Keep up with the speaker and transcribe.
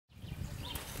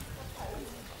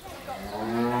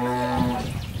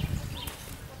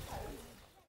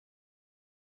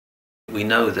We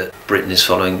know that Britain is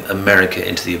following America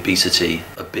into the obesity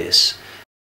abyss.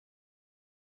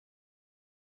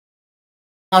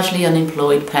 Largely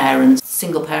unemployed parents,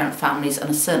 single parent families,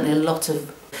 and certainly a lot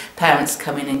of parents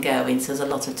coming and going, so there's a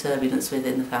lot of turbulence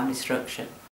within the family structure.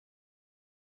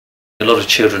 A lot of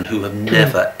children who have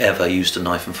never ever used a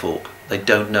knife and fork. They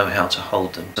don't know how to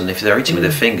hold them. And if they're eating with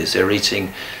their fingers, they're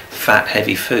eating fat,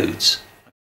 heavy foods.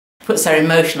 Puts their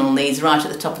emotional needs right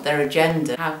at the top of their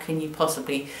agenda. How can you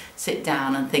possibly sit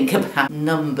down and think about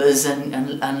numbers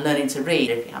and learning to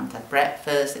read if you haven't had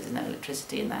breakfast, if there's no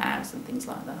electricity in the house and things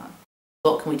like that?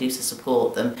 What can we do to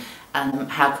support them,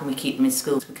 and how can we keep them in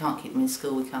school? If we can't keep them in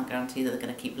school, we can't guarantee that they're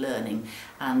going to keep learning,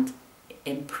 and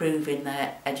improving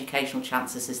their educational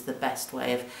chances is the best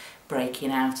way of breaking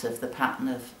out of the pattern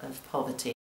of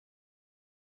poverty.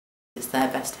 It's their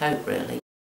best hope, really.